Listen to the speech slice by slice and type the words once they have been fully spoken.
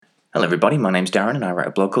Hello everybody, my name's Darren and I write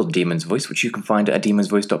a blog called Demon's Voice, which you can find at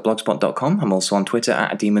demonsvoice.blogspot.com. I'm also on Twitter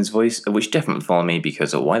at Demon's Voice, which definitely follow me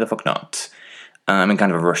because why the fuck not? I'm in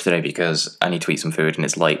kind of a rush today because I need to eat some food and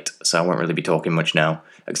it's late, so I won't really be talking much now,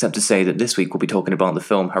 except to say that this week we'll be talking about the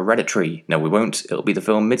film Hereditary. No, we won't. It'll be the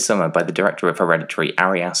film Midsommar by the director of Hereditary,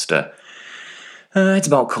 Ari Aster. It's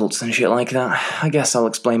about cults and shit like that. I guess I'll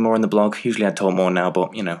explain more in the blog. Usually I'd talk more now,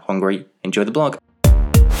 but, hungry. Enjoy the blog.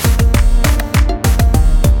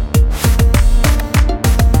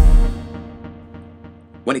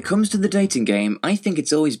 When it comes to the dating game, I think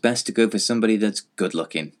it's always best to go for somebody that's good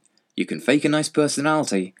looking. You can fake a nice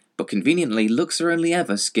personality, but conveniently looks are only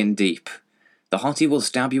ever skin deep. The hottie will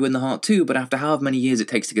stab you in the heart too, but after however many years it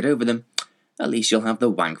takes to get over them, at least you'll have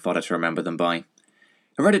the wank fodder to remember them by.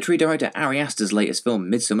 Hereditary director Ari Aster's latest film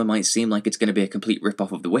Midsommar might seem like it's going to be a complete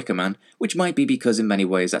rip-off of The Wicker Man, which might be because in many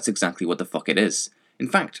ways that's exactly what the fuck it is. In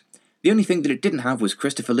fact, the only thing that it didn't have was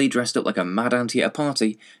Christopher Lee dressed up like a mad auntie at a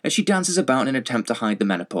party as she dances about in an attempt to hide the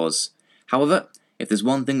menopause. However, if there's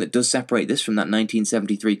one thing that does separate this from that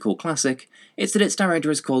 1973 cult classic, it's that its director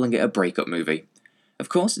is calling it a breakup movie. Of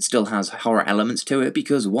course, it still has horror elements to it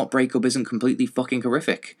because what breakup isn't completely fucking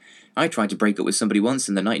horrific? I tried to break up with somebody once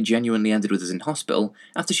and the night genuinely ended with us in hospital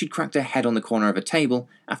after she'd cracked her head on the corner of a table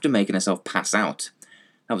after making herself pass out.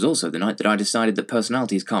 That was also the night that I decided that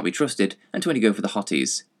personalities can't be trusted and to only go for the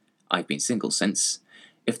hotties. I've been single since.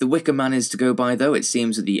 If The Wicker Man is to go by though, it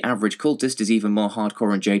seems that the average cultist is even more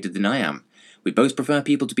hardcore and jaded than I am. We both prefer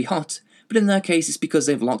people to be hot, but in their case it's because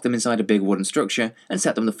they've locked them inside a big wooden structure and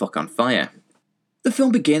set them the fuck on fire. The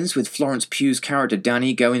film begins with Florence Pugh's character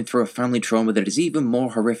Danny going through a family trauma that is even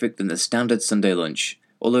more horrific than the standard Sunday lunch.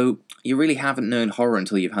 Although, you really haven't known horror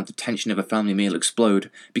until you've had the tension of a family meal explode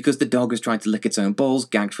because the dog has tried to lick its own balls,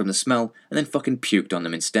 gagged from the smell, and then fucking puked on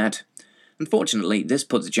them instead. Unfortunately, this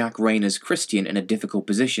puts Jack Rayner's Christian in a difficult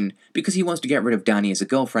position because he wants to get rid of Danny as a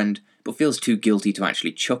girlfriend, but feels too guilty to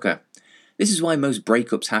actually chuck her. This is why most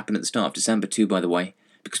breakups happen at the start of December too, by the way,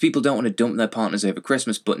 because people don't want to dump their partners over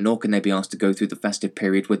Christmas, but nor can they be asked to go through the festive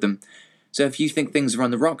period with them. So if you think things are on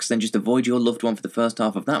the rocks, then just avoid your loved one for the first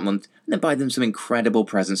half of that month, and then buy them some incredible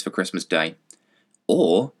presents for Christmas Day.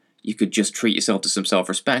 Or, you could just treat yourself to some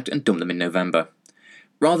self-respect and dump them in November.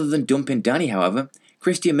 Rather than dumping Danny, however,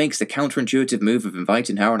 Christian makes the counterintuitive move of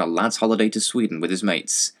inviting her on a lad's holiday to Sweden with his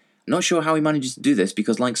mates. I'm not sure how he manages to do this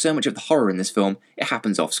because like so much of the horror in this film, it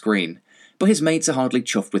happens off screen. But his mates are hardly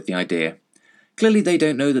chuffed with the idea. Clearly they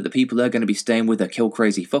don't know that the people they're going to be staying with are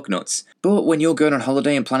kill-crazy fucknuts, but when you're going on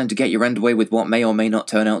holiday and planning to get your end away with what may or may not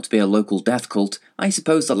turn out to be a local death cult, I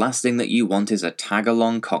suppose the last thing that you want is a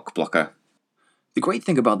tag-along cock-blocker. The great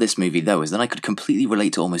thing about this movie though is that I could completely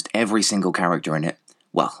relate to almost every single character in it.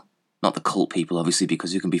 Well, not the cult people, obviously,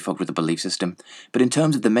 because you can be fucked with the belief system. But in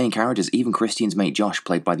terms of the main characters, even Christian's mate Josh,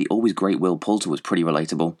 played by the always great Will Poulter, was pretty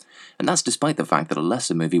relatable. And that's despite the fact that a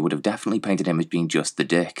lesser movie would have definitely painted him as being just the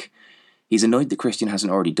dick. He's annoyed that Christian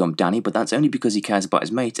hasn't already dumped Danny, but that's only because he cares about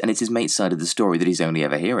his mate, and it's his mate's side of the story that he's only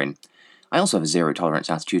ever hearing. I also have a zero-tolerance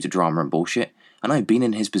attitude to drama and bullshit, and I've been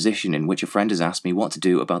in his position in which a friend has asked me what to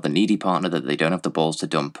do about the needy partner that they don't have the balls to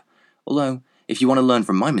dump. Although, if you want to learn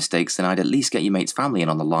from my mistakes, then I'd at least get your mate's family in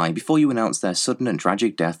on the lie before you announce their sudden and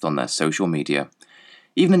tragic death on their social media.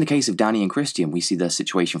 Even in the case of Danny and Christian, we see their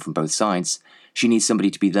situation from both sides. She needs somebody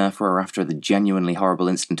to be there for her after the genuinely horrible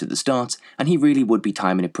incident at the start, and he really would be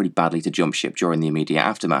timing it pretty badly to jump ship during the immediate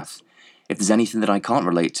aftermath. If there's anything that I can't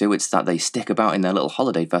relate to, it's that they stick about in their little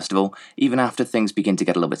holiday festival, even after things begin to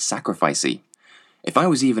get a little bit sacrificey. If I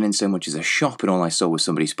was even in so much as a shop and all I saw was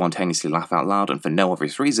somebody spontaneously laugh out loud and for no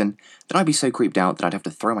obvious reason, then I'd be so creeped out that I'd have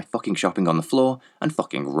to throw my fucking shopping on the floor and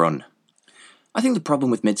fucking run. I think the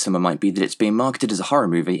problem with Midsommar might be that it's being marketed as a horror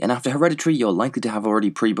movie, and after Hereditary you're likely to have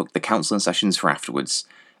already pre-booked the counselling sessions for afterwards.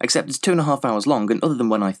 Except it's 2.5 hours long, and other than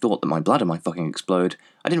when I thought that my bladder might fucking explode,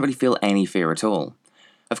 I didn't really feel any fear at all.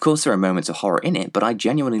 Of course there are moments of horror in it, but I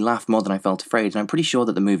genuinely laughed more than I felt afraid, and I'm pretty sure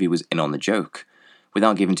that the movie was in on the joke.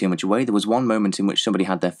 Without giving too much away, there was one moment in which somebody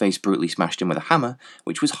had their face brutally smashed in with a hammer,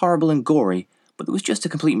 which was horrible and gory, but there was just a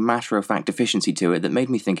complete matter-of-fact efficiency to it that made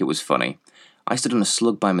me think it was funny. I stood on a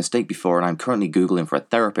slug by mistake before, and I'm currently googling for a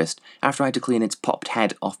therapist after I had to clean its popped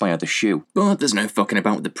head off my other shoe. But there's no fucking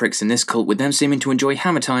about with the pricks in this cult, with them seeming to enjoy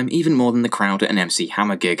hammer time even more than the crowd at an MC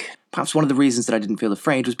Hammer gig. Perhaps one of the reasons that I didn't feel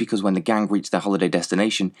afraid was because when the gang reached their holiday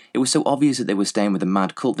destination, it was so obvious that they were staying with a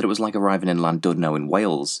mad cult that it was like arriving in Llandudno in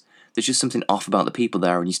Wales. There's just something off about the people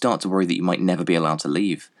there, and you start to worry that you might never be allowed to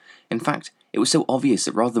leave. In fact, it was so obvious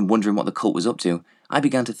that rather than wondering what the cult was up to, I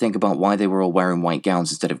began to think about why they were all wearing white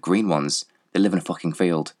gowns instead of green ones. They live in a fucking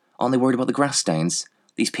field. Aren't they worried about the grass stains?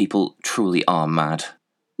 These people truly are mad.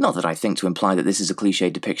 Not that I think to imply that this is a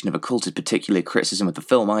cliched depiction of a cult is particularly a criticism of the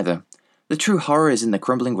film either. The true horror is in the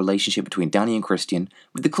crumbling relationship between Danny and Christian,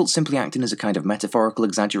 with the cult simply acting as a kind of metaphorical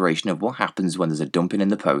exaggeration of what happens when there's a dumping in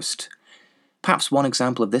the post. Perhaps one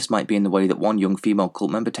example of this might be in the way that one young female cult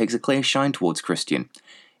member takes a clear shine towards Christian.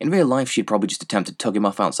 In real life, she'd probably just attempt to tug him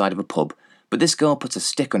off outside of a pub, but this girl puts a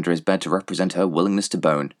stick under his bed to represent her willingness to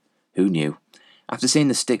bone. Who knew? After seeing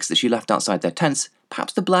the sticks that she left outside their tents,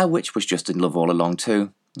 perhaps the Blair Witch was just in love all along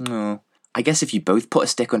too. Oh. I guess if you both put a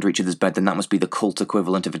stick under each other's bed, then that must be the cult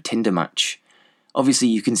equivalent of a Tinder match. Obviously,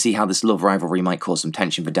 you can see how this love rivalry might cause some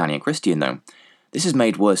tension for Danny and Christian, though. This is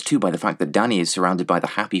made worse too by the fact that Danny is surrounded by the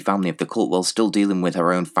happy family of the cult while still dealing with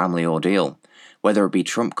her own family ordeal. Whether it be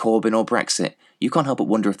Trump, Corbyn, or Brexit, you can't help but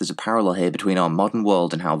wonder if there's a parallel here between our modern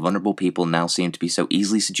world and how vulnerable people now seem to be so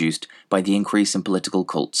easily seduced by the increase in political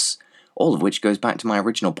cults. All of which goes back to my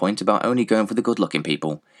original point about only going for the good-looking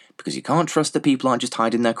people. Because you can't trust that people aren't just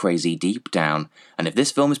hiding their crazy deep down, and if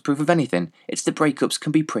this film is proof of anything, it's that breakups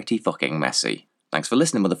can be pretty fucking messy. Thanks for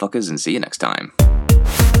listening, motherfuckers, and see you next time.